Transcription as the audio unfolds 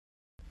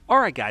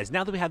Alright guys,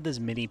 now that we have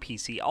this mini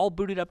PC all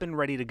booted up and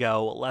ready to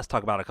go, let's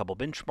talk about a couple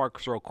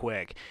benchmarks real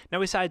quick. Now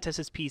we decided to test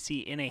this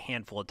PC in a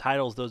handful of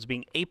titles, those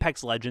being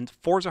Apex Legends,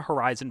 Forza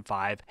Horizon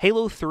 5,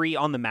 Halo 3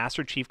 on the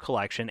Master Chief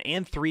Collection,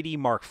 and 3D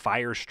Mark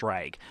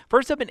Firestrike.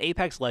 First up in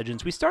Apex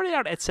Legends, we started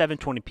out at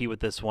 720p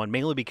with this one,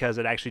 mainly because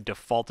it actually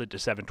defaulted to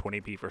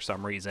 720p for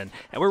some reason,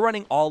 and we're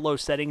running all low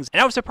settings, and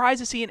I was surprised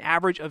to see an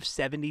average of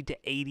 70 to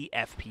 80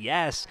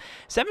 FPS.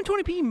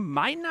 720p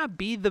might not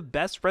be the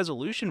best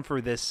resolution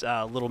for this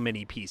little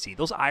mini PC.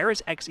 Those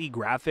Iris Xe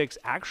graphics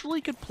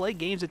actually could play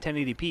games at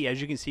 1080p.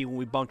 As you can see, when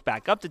we bumped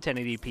back up to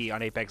 1080p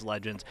on Apex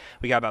Legends,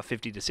 we got about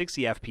 50 to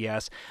 60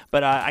 FPS,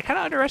 but I kind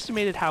of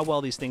underestimated how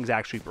well these things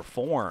actually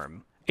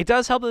perform. It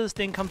does help that this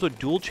thing comes with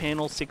dual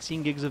channel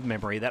 16 gigs of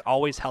memory. That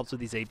always helps with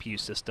these APU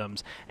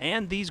systems,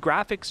 and these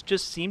graphics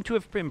just seem to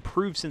have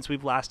improved since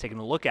we've last taken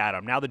a look at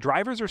them. Now the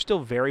drivers are still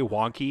very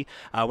wonky.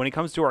 When it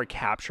comes to our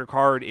capture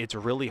card, it's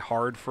really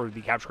hard for the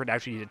capture card to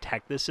actually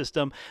detect this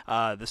system.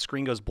 The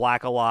screen goes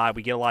black a lot,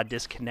 we get a lot of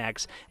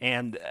disconnects,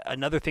 and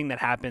another thing that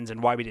happens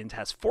and why we didn't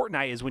test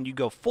Fortnite is when you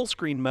go full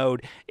screen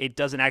mode, it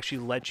doesn't actually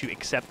let you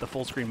accept the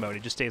full screen mode.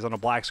 It just stays on a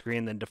black screen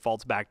and then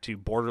defaults back to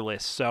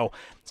borderless. So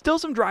still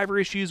some driver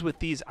issues with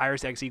these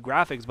Iris Xe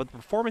graphics, but the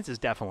performance is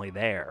definitely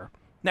there.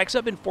 Next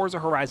up in Forza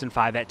Horizon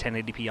 5 at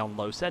 1080p on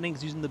low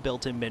settings using the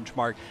built-in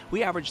benchmark,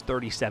 we averaged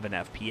 37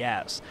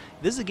 FPS.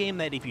 This is a game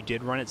that if you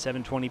did run at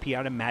 720p,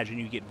 I'd imagine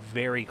you get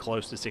very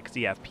close to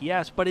 60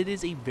 FPS, but it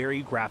is a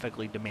very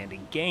graphically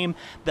demanding game.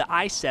 The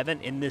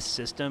i7 in this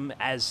system,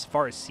 as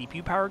far as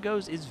CPU power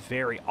goes, is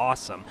very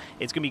awesome.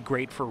 It's going to be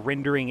great for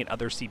rendering and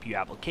other CPU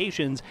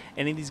applications,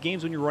 and in these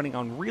games when you're running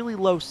on really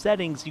low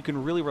settings, you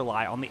can really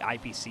rely on the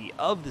IPC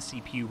of the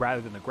CPU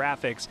rather than the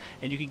graphics,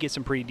 and you can get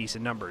some pretty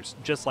decent numbers,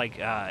 just like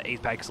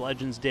Apex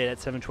Legends did at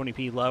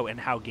 720p low, and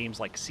how games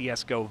like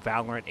CSGO,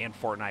 Valorant, and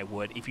Fortnite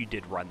would if you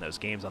did run those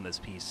games on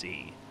this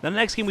PC. Now the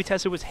next game we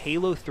tested was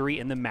Halo 3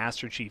 in the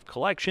Master Chief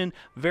Collection.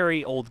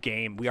 Very old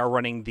game. We are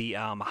running the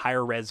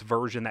higher res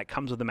version that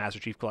comes with the Master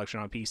Chief Collection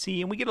on PC,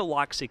 and we get a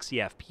locked 60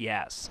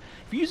 FPS.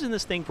 If you're using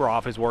this thing for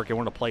office work and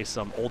want to play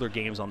some older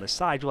games on this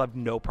side, you'll have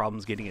no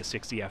problems getting a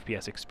 60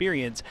 FPS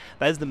experience.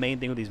 That is the main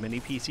thing with these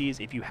mini PCs.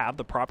 If you have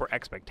the proper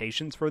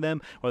expectations for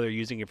them, whether you're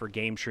using it for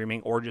game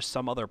streaming or just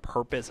some other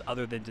purpose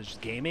other than just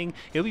gaming,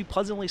 you'll be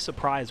pleasantly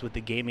surprised with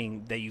the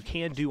gaming that you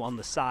can do on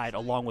the side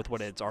along with what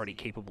it's already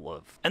capable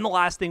of. And the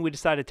last thing we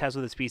decided to test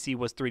with this PC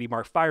was 3D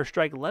Mark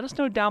Firestrike. Let us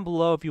know down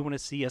below if you want to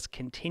see us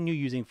continue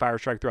using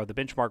Firestrike throughout the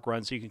benchmark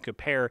run so you can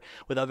compare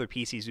with other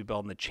PCs we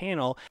build on the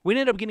channel. We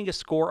ended up getting a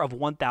score of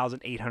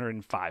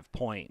 1,805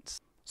 points.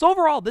 So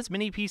overall, this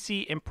mini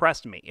PC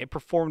impressed me. It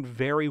performed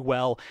very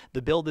well.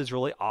 The build is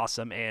really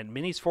awesome, and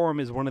Minisforum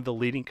is one of the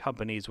leading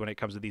companies when it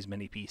comes to these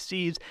mini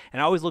PCs,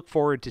 and I always look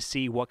forward to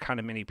see what kind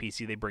of mini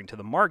PC they bring to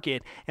the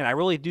market, and I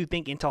really do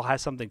think Intel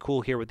has something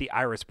cool here with the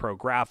Iris Pro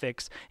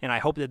graphics, and I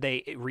hope that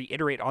they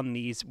reiterate on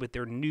these with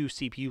their new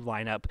CPU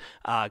lineup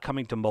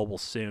coming to mobile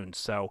soon.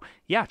 So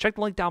yeah, check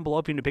the link down below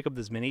if you need to pick up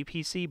this mini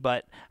PC,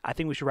 but I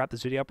think we should wrap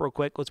this video up real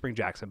quick. Let's bring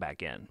Jackson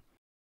back in.